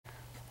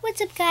What's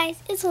up guys,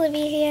 it's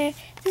Olivia here.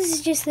 This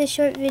is just a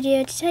short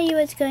video to tell you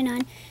what's going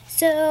on.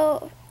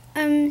 So,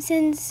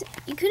 since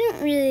you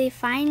couldn't really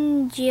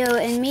find Geo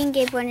and me and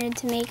Gabe wanted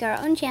to make our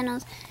own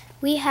channels,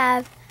 we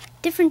have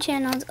different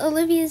channels,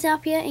 Olivia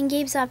Zapia and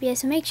Gabe Zapia,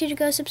 so make sure to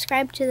go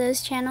subscribe to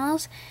those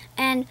channels.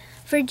 And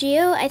for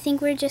Geo, I think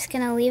we're just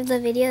going to leave the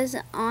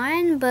videos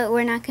on, but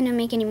we're not going to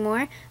make any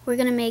more. We're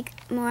going to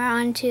make more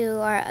onto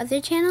our other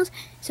channels,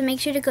 so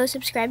make sure to go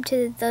subscribe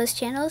to those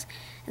channels.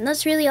 And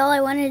that's really all I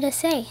wanted to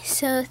say.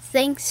 So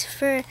thanks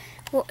for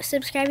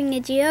subscribing to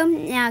Geo.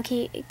 Now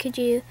could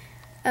you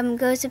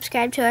go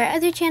subscribe to our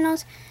other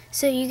channels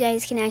so you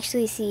guys can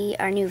actually see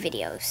our new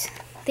videos.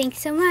 Thanks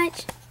so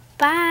much.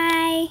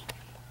 Bye.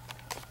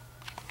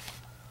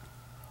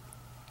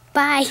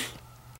 Bye.